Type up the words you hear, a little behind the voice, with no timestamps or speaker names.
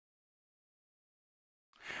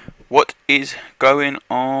What is going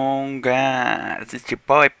on, guys? It's your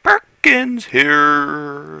boy Perkins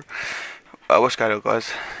here. What's going on,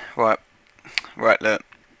 guys? Right, look.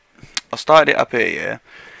 I started it up here, yeah,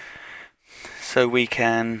 so we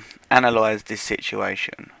can analyse this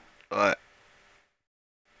situation. Like,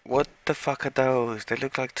 what the fuck are those? They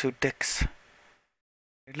look like two dicks.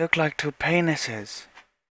 They look like two penises.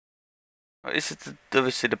 This is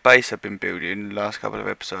obviously the base I've been building in the last couple of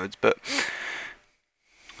episodes, but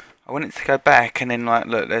I wanted to go back and then, like,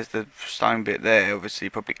 look, there's the stone bit there. Obviously,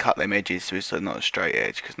 probably cut them edges so it's not a straight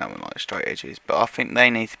edge because no one likes straight edges. But I think they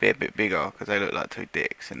need to be a bit bigger because they look like two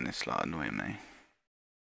dicks and it's like annoying me.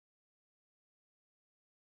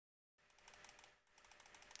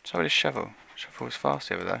 So this shovel. Shovel was fast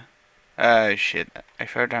the other day. Oh shit! I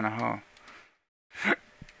fell down a hole.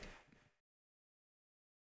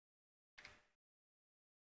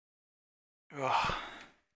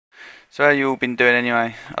 So how you all been doing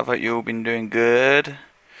anyway? I hope you all been doing good.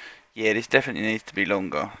 Yeah, this definitely needs to be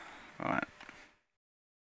longer. Right.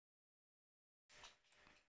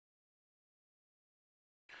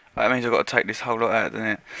 That means I've got to take this whole lot out, doesn't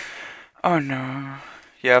it? Oh no.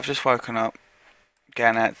 Yeah, I've just woken up.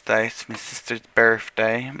 Going out today. It's my sister's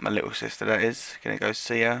birthday. My little sister, that is. Gonna go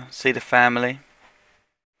see her. See the family.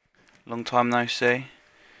 Long time no see.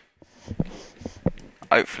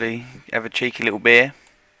 Hopefully have a cheeky little beer.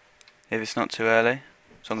 If it's not too early.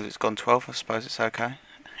 As long as it's gone 12, I suppose it's okay.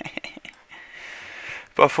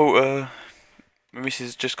 But I thought, my missus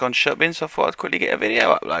has just gone shopping, so I thought I'd quickly get a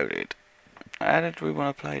video uploaded. How did we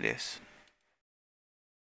want to play this?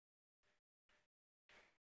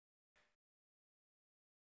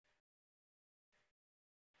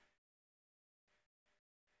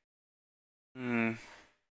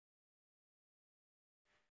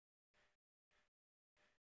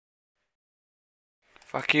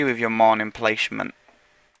 Fuck you with your morning placement.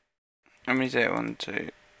 Let me do it. 1, 2,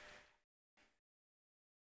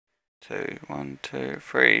 2, 1, 2,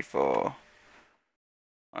 3, 4.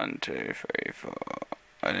 1, 2, 3, 4.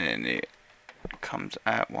 And then it comes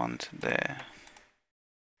out one to there.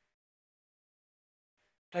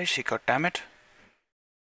 Lazy, goddammit.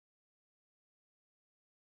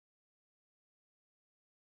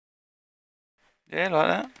 Yeah, like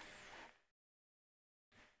that.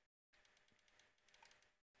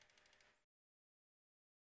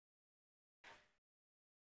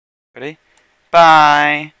 Ready?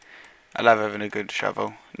 Bye! I love having a good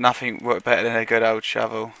shovel. Nothing worked better than a good old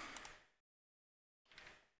shovel.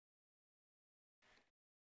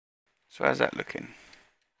 So how's that looking?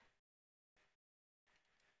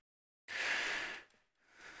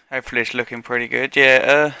 Hopefully it's looking pretty good.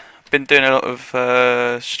 Yeah, I've been doing a lot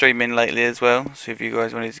of streaming lately as well. So if you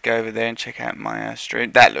guys wanted to go over there and check out my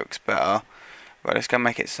stream, that looks better. Right, let's go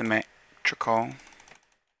make it symmetrical.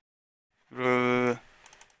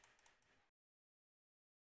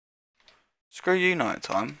 Screw you, night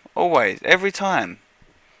time. Always, every time.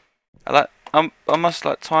 I must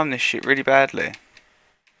like time this shit really badly.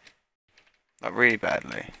 Like really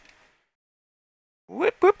badly.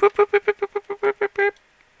 Whip whip whip whip whip whip whip whip whip whip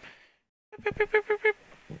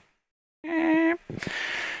whip.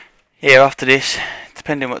 Yeah, after this,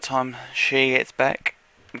 depending what time she gets back,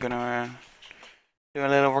 I'm gonna do a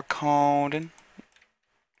little recording.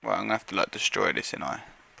 Well, I'm gonna have to like destroy this, ain't I?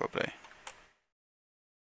 Probably.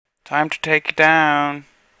 Time to take you down.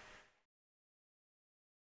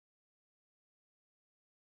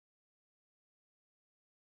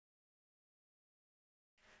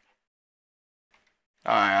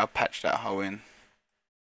 Alright, I'll patch that hole in.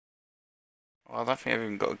 Well, I don't think I've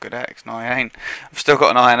even got a good axe. No, I ain't. I've still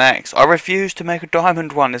got an iron axe. I refuse to make a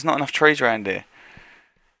diamond one. There's not enough trees around here.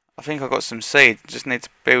 I think I got some seeds. Just need to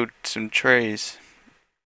build some trees.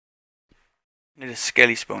 Need a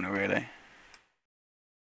skelly spawner, really.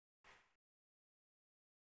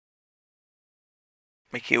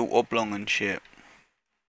 Make it all oblong and shit.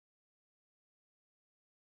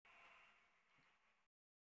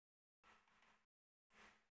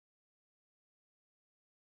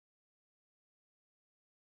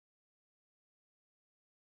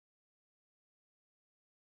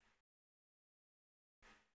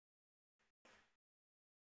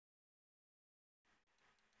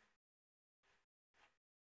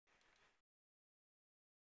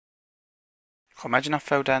 Oh, imagine I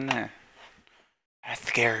fell down there. How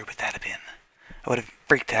scary would that have been? I would have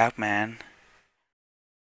freaked out, man.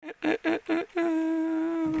 Let's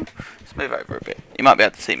move over a bit. You might be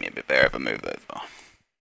able to see me a bit better if I move over.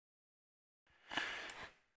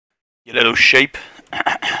 You little sheep.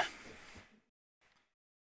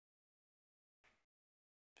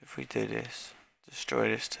 If we do this, destroy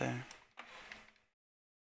this too.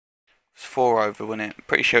 It's 4 over, wasn't it?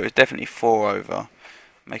 Pretty sure it was definitely 4 over.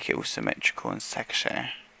 Make it all symmetrical and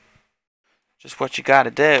sexy. Just what you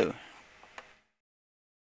gotta do.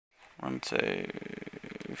 1, 2,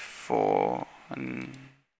 4, and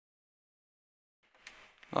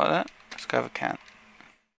like that. Let's go with a count.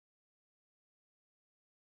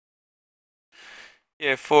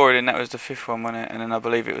 Yeah, 4, and that was the 5th one, wasn't it? And then I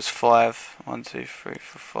believe it was 5. 1, 2, 3, 4,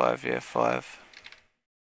 5. Yeah, 5.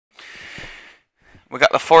 We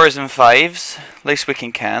got the 4s and 5s. At least we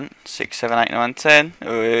can count. 6, 7, 8, 9, 10.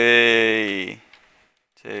 2,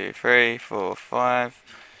 3, 4, 5.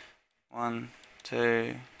 1,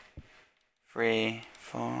 2, 3,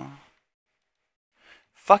 4.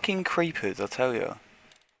 Fucking creepers, I tell you.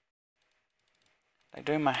 They're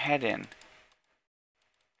doing my head in.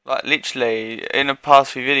 Like, literally, in the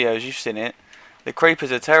past few videos, you've seen it. The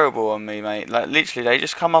creepers are terrible on me, mate. Like, literally, they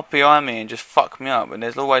just come up behind me and just fuck me up. And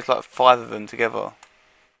there's always, like, 5 of them together.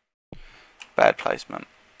 Bad placement.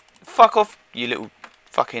 Fuck off, you little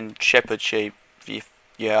fucking shepherd sheep.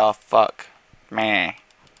 Yeah, fuck. Meh.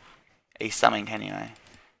 He's something anyway.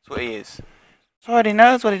 That's what he is. So already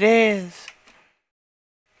knows what it is.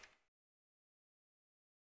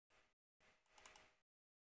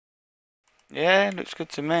 Yeah, looks good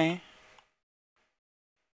to me.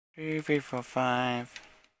 2, 3, 4, 5.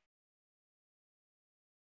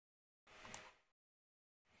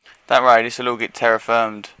 Don't worry, this will all get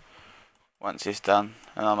terraformed once it's done,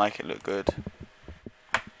 and I'll make it look good.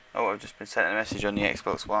 Oh, I've just been sent a message on the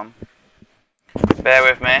Xbox One. Bear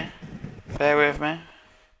with me. Bear with me.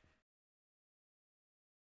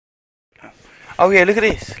 Oh yeah, look at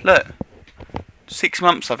this. Look. 6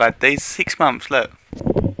 months I've had these. 6 months, look.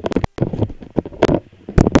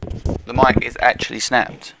 The mic is actually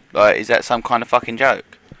snapped. Like, is that some kind of fucking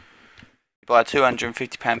joke? You buy a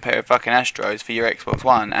 £250 pair of fucking Astros for your Xbox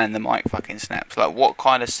One and the mic fucking snaps. Like, what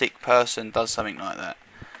kind of sick person does something like that?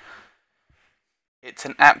 It's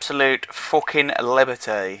an absolute fucking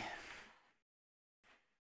liberty.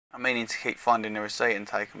 I'm meaning to keep finding the receipt and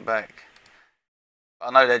take them back.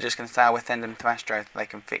 I know they're just going to say, we'll send them to Astro so they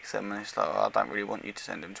can fix them. And it's like, I don't really want you to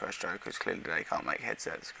send them to Astro because clearly they can't make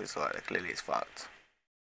headsets because like, clearly it's fucked.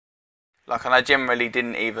 Like, and I generally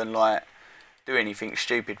didn't even like do anything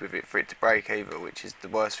stupid with it for it to break either, which is the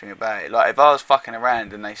worst thing about it. Like, if I was fucking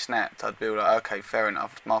around and they snapped, I'd be like, okay, fair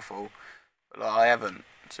enough, it's my fault. But like, I haven't,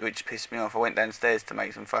 so which pissed me off. I went downstairs to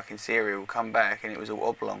make some fucking cereal, come back, and it was all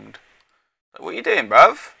oblonged. Like, what are you doing,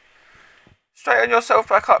 bruv? Straighten yourself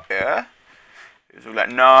back up, yeah? It was all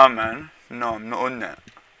like, nah, man. No, I'm not on that.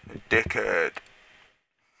 Dickhead.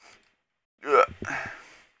 Ugh.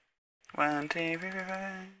 1, 2, 3, 4,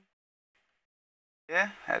 5.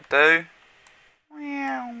 Yeah, that'd do.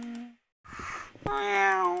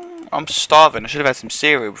 I'm starving. I should have had some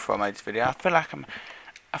cereal before I made this video. I feel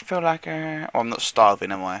like well, I'm not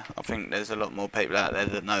starving, am I? I think there's a lot more people out there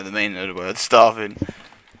that know the meaning of the word starving.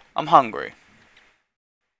 I'm hungry.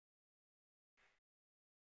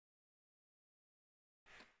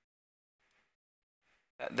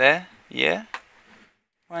 That there? Yeah?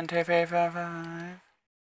 1, 2, 3, 4, 5.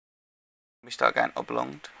 We start going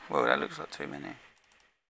oblonged. Well, that looks like too many.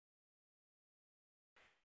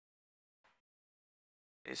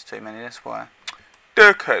 It's too many, that's why.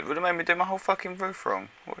 Dickhead would have made me do my whole fucking roof wrong.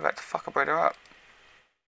 Would have had to fuck a brother up.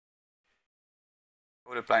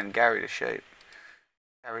 Would have blamed Gary the sheep.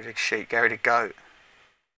 Gary the sheep, Gary the goat.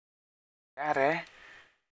 Gary?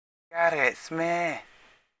 Gary, it's me.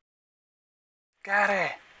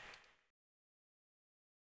 Gary.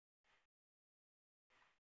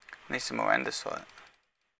 Need some more andesite.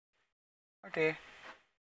 Oh dear.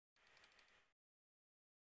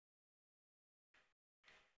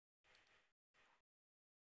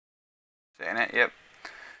 Seeing it? Yep.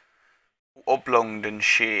 Oblonged and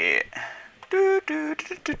shit.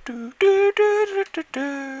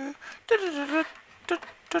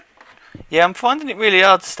 Yeah, I'm finding it really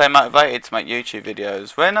hard to stay motivated to make YouTube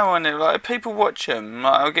videos. When no one, like, people watch them,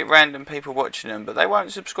 like, I'll get random people watching them, but they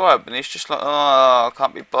won't subscribe, and it's just like, oh, I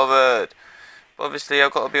can't be bothered. But obviously,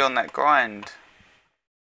 I've got to be on that grind.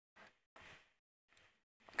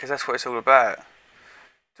 Because that's what it's all about.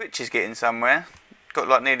 Twitch is getting somewhere. Got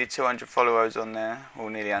like nearly 200 followers on there, or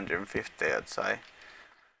nearly 150, I'd say.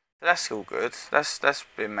 But that's all good. That's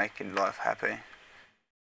been making life happy.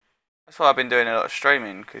 That's why I've been doing a lot of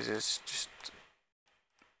streaming, because it's just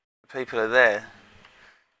people are there.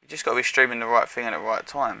 You just got to be streaming the right thing at the right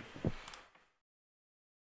time.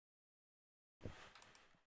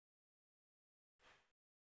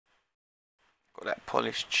 Got that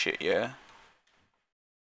polished shit, yeah.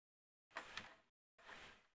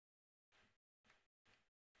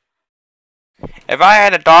 If I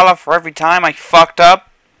had $1 for every time I fucked up,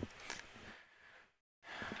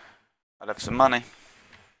 I'd have some money.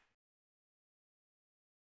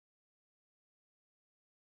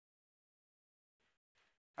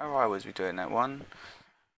 How high was we doing that one?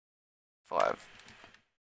 5.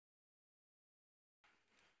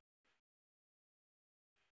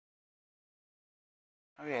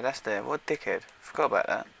 Oh yeah, that's there. What dickhead. Forgot about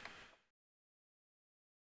that.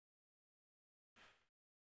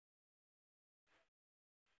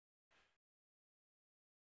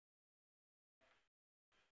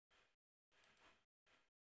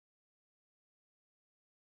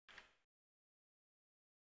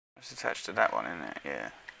 It's attached to that one, isn't it? Yeah.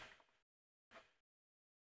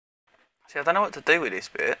 See, I don't know what to do with this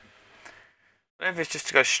bit. I don't know if it's just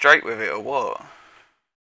to go straight with it or what.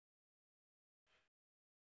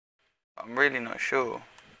 I'm really not sure.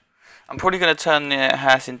 I'm probably going to turn the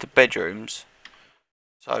house into bedrooms.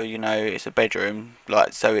 So, you know, it's a bedroom.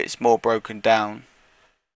 Like, so it's more broken down.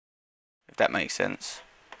 If that makes sense.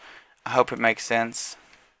 I hope it makes sense.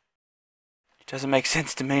 It doesn't make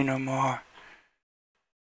sense to me no more.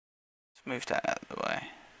 Let's move that out of the way.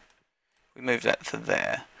 We move that to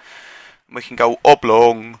there. And we can go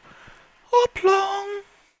oblong. Oblong.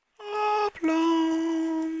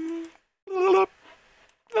 Oblong.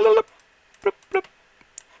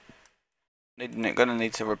 Gonna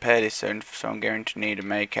need to repair this soon, so I'm going to need to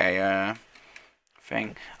make a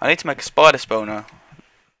thing. I need to make a spider spawner.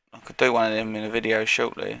 I could do one of them in a video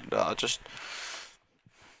shortly, but I just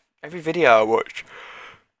every video I watch.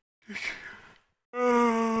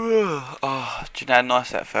 Oh, do you know how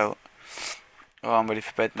nice that felt? Oh, I'm ready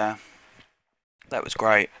for bed now. That was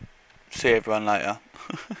great. See everyone later.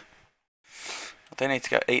 I do need to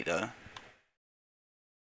go eat though. I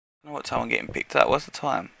don't know what time I'm getting picked up. What's the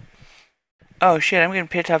time? Oh shit, I'm getting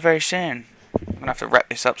picked up very soon. I'm gonna have to wrap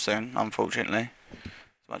this up soon, unfortunately.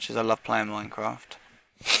 As much as I love playing Minecraft.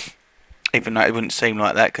 Even though it wouldn't seem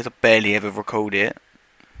like that, because I barely ever record it.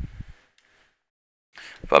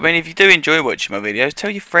 But I mean, if you do enjoy watching my videos,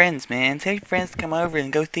 tell your friends, man. Tell your friends to come over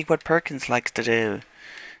and go see what Perkins likes to do.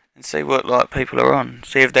 And see what like people are on.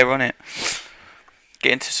 See if they're on it.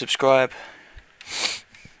 Get into subscribe.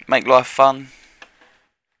 Make life fun.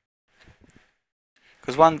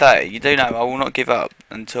 Because one day, you do know, I will not give up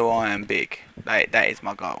until I am big. That is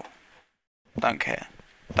my goal. Don't care.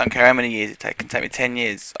 Don't care how many years it takes. It can take me 10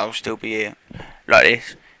 years. I'll still be here. Like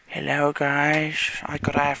this. Hello guys. I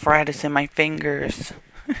got arthritis in my fingers.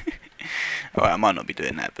 Alright, I might not be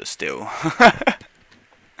doing that, but still.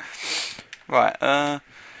 Right,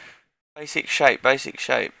 basic shape, basic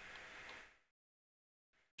shape.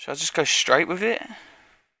 Should I just go straight with it?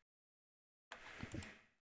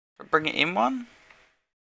 Bring it in one?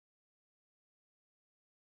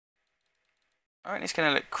 I reckon it's going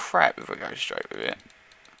to look crap if I go straight with it.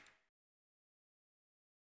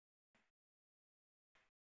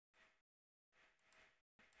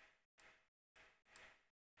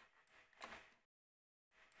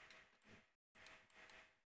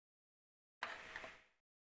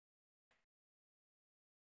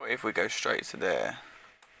 What if we go straight to there?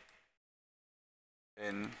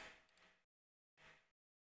 Then...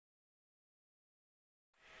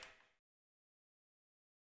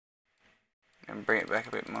 and bring it back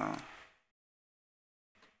a bit more.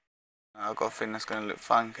 I've got a thing that's going to look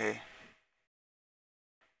funky.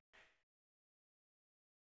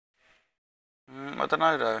 I don't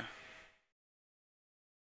know though.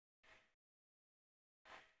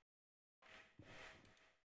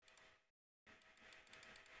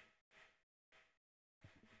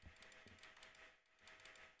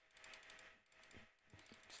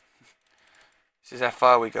 This is how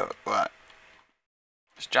far we got. Right.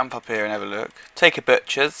 Let's jump up here and have a look. Take a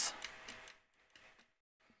butchers.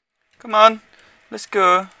 Come on. Let's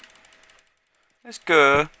go. Let's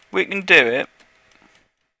go. We can do it.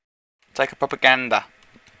 Take a propaganda.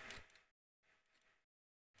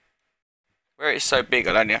 Where it's so big,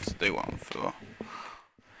 I'll only have to do one floor.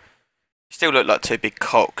 Still look like two big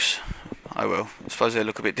cocks. I will. I suppose they'll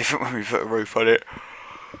look a bit different when we put a roof on it.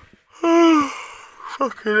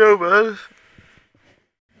 Fucking hell, man.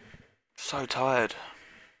 So tired.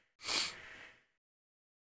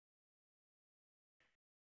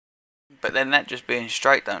 But then that just being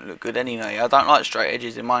straight don't look good anyway. I don't like straight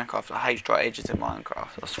edges in Minecraft. I hate straight edges in Minecraft.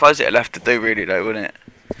 I suppose it'll have to do really though, wouldn't it?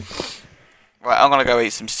 Right, I'm gonna go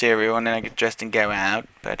eat some cereal and then I get dressed and go out.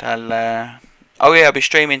 But I'll oh yeah, I'll be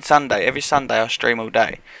streaming Sunday. Every Sunday I'll stream all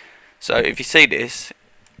day. So if you see this,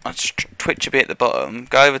 I'll Twitch a bit at the bottom.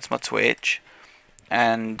 Go over to my Twitch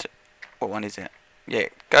and what one is it? Yeah,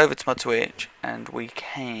 go over to my Twitch and we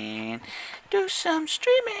can do some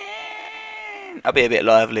streaming. saying? I'll be a bit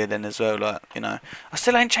livelier then as well, like, you know. I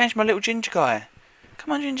still ain't changed my little ginger guy.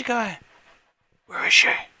 Come on, ginger guy. Where is she?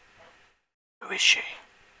 Who is she?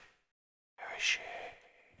 Where is she?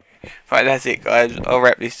 Right, that's it, guys. I'll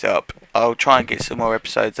wrap this up. I'll try and get some more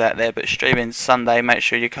episodes out there, but streaming Sunday. Make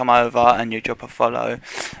sure you come over and you drop a follow.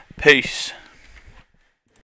 Peace.